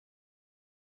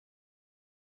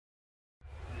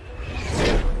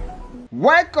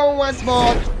Welcome once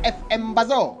more to FM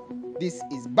Bazaar. This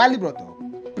is Bali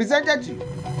Broto, presented to you.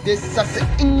 This is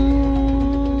English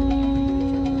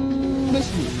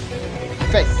news.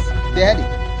 First, the heading.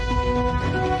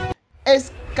 A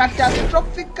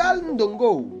catastrophical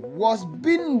Ndongo was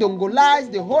being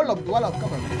Ndongolized the whole of Douala of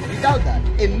Cameroon. Without that,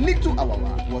 a little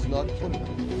Awawa was not followed.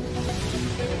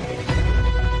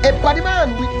 A paddy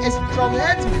man with a strong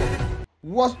head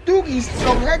was took his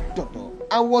strong head toto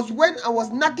and was when I was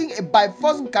knocking a by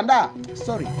force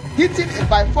hitting a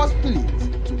by force pilot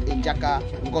to Njaka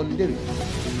Ngondere.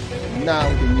 Now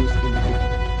the news in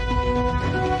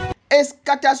the A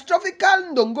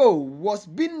catastrophical Ndongo was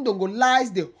being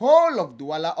Ndongolized the whole of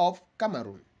Douala of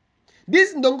Cameroon.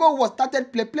 This Ndongo was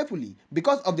started playfully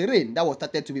because of the rain that was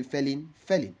started to be falling.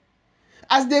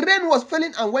 As the rain was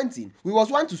falling and went in, we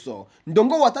was one to saw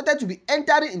Ndongo was started to be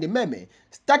entering in the meme,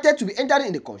 started to be entering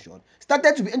in the construction,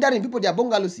 started to be entering in people their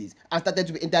bungalows, and started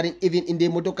to be entering even in the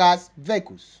motorcars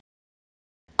vehicles.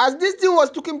 As this thing was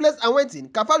taking place and went in,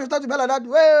 Kafal started to be like that,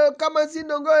 well, come and see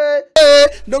Ndongo.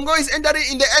 Ndongo is entering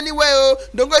in the anywhere.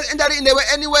 Ndongo is entering in the way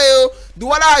anywhere.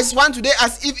 Douala is one today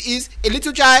as if is a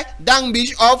little child dang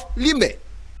beach of Limbe.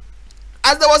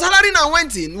 As there was hollering and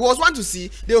went in, we was one to see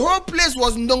the whole place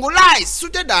was Ndongolized,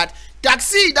 suited that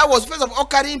taxi that was first of all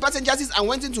carrying passengers and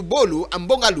went into Bolu and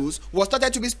bungalows was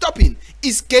started to be stopping.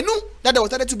 Is canoe that they was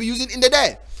started to be using in the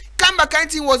day. Kamba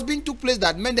kind thing was being took place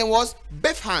that meant there was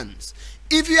Beth hands.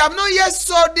 If you have not yet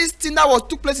saw this thing that was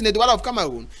took place in the Douala of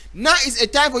Cameroon, now is a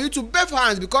time for you to Beth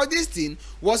hands because this thing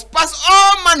was past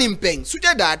all man in pain.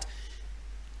 Suited that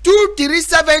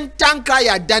 237 tank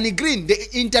crier Danny Green, the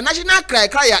international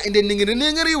crier in the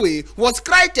Ningiri way, was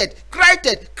cried to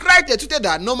tell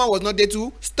that no man was not there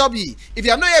to stop ye. If you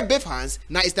have not yet bathed hands,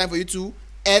 now it's time for you to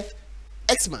F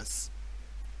Xmas.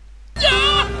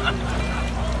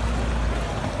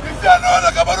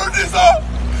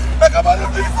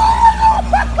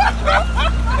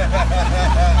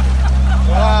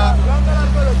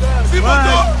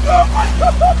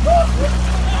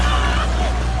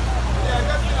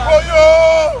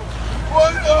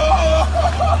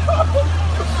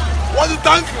 Want to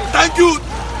thank you,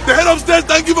 the head of state.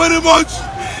 Thank you very much.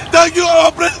 Thank you,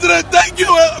 our president. Thank you,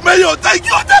 mayor. Thank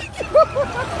you.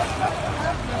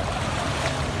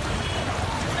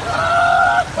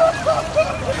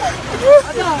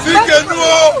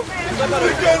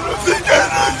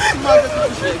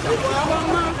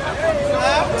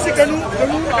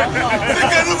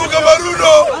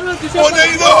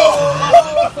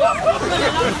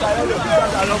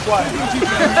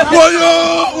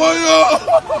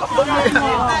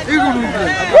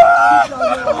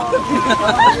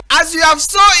 As you have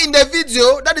saw in the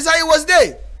video, that is how it was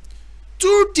there.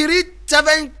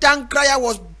 237 tank crier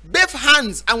was both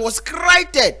hands and was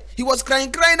cried. He was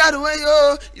crying that way,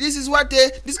 yo. This is what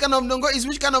this kind of Ndongo is.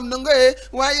 Which kind of Ndongo?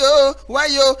 Why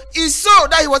yo? It's so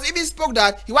that he was even spoke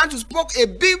that he want to spoke a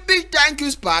big thank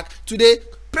you spark to the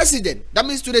president. That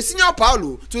means to the senior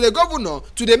Paulo, to the governor,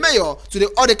 to the mayor, to the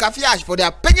other cafiage for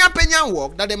their penya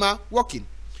work that they are working.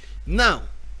 Now,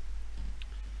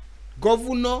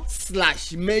 governor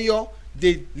 / mayor,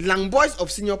 the lang boys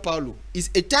of senior Paulo, is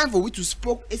a time for we to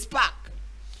spoke a spark.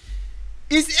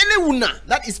 Is any wuna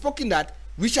that is spoken that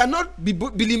we shall not be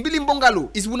billing bungalow?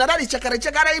 Is wuna that is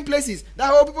chakara in places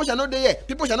that all people shall not there?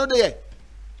 People shall not there.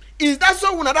 Is that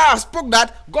so wuna that has spoke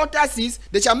that gutter sees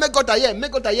they shall make gutter here,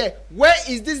 make gutter here? Where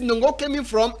is this Ndongo coming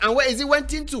from and where is it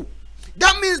went into?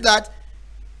 That means that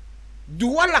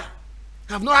Douala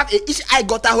have not have a each eye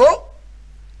gutter hole.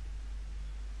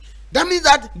 That means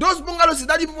that those bungalows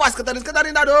that people are scattering that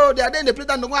they are there in the place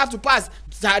that Ndongo have to pass.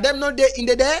 Are them not there in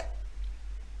the there?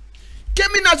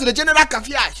 Coming out to the general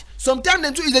cafiage. Sometimes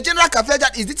then too is the general cafiage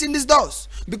that is eating these doors.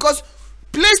 Because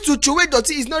place to chew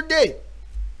dirty is not there.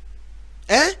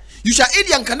 You shall eat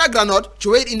yankana granite,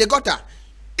 chew it in the gutter.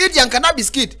 Eat yankana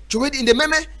biscuit, chew it in the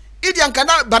meme. Eat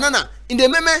yankana banana in the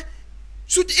meme.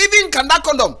 Shoot even kanda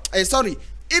condom.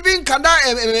 Even kanda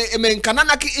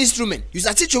kananaki instrument. You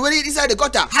shall chew it inside the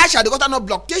gutter. How shall the gutter not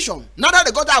blockation? Now that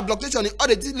the gutter have blockation in all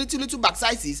the little back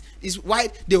sizes is why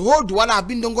the whole Douala have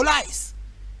been Ndongolized.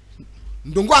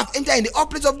 Ndongo have entered in the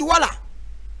upper of Douala.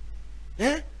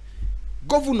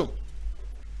 Governor,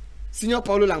 Senior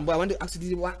Paulo Lambo, I want to ask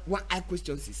you one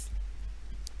questions.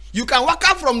 You can walk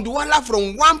out from Douala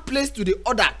from one place to the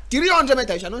other, 300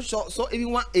 meters. You shall not show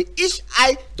everyone each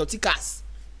eye dirty cars.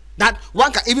 That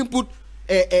one can even put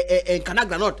a canna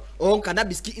granite or canna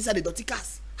biscuit inside the dirty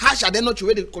cars. How shall they not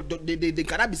throw the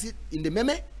canna biscuit in the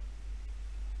meme?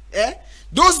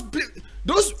 Those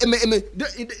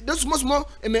small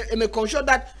conscious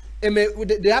that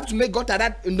they have to make gutter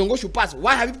that Ndongo should pass.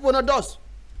 Why have people not those?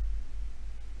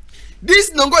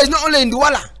 This Nongo is not only in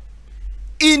Douala.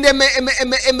 In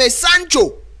the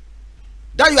Sancho,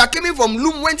 that you are coming from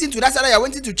Loom, went into that side, you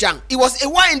went into Chang. It was a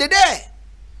war in the day.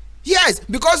 Yes,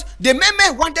 because the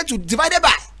Meme wanted to divide it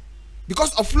by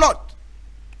because of flood.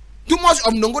 Too much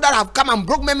of Nongo that have come and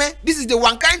broke Meme. This is the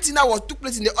one kind thing that was took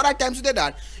place in the other times today,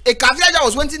 that a Kavia that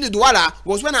was went into Douala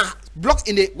was when I blocked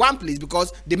in the one place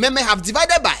because the Meme have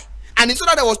divided by. And it's so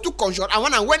that there was two conscious, and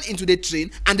when I went into the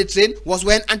train, and the train was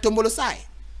when Antombolo side.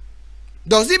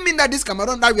 Does it mean that this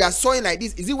Cameroon that we are sawing like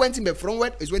this, is it went in the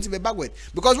frontward or is it went in the backward?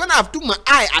 Because when I have took my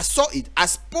eye, I saw it, I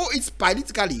spoke it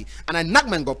politically, and I knocked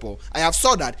my gopo, I have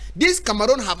saw that this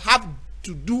Cameroon have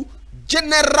to do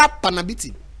general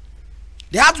panabiting.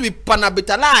 They have to be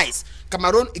panabitalized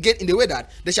Cameroon again in the way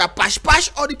that they shall pash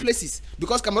all the places.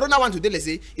 Because Cameroon now want to tell us,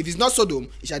 say, if it's not Sodom,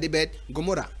 it shall be bed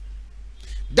Gomorrah.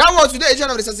 That was today's edition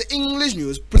of the Sensei English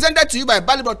News, presented to you by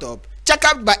Bali Botop, check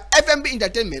out by FMB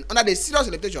Entertainment under the serious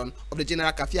celebration of the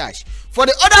General Kafiash. For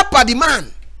the other party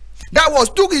man that was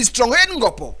took his strong head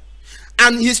Ngopo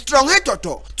and his strong head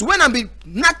Toto to when and be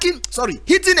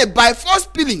hitting a by force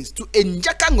peelings to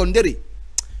Njaka Ngondere,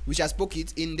 which I spoke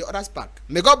it in the other spark.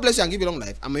 May God bless you and give you long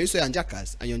life. And may you say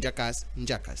Njakas and your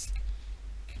Njakas.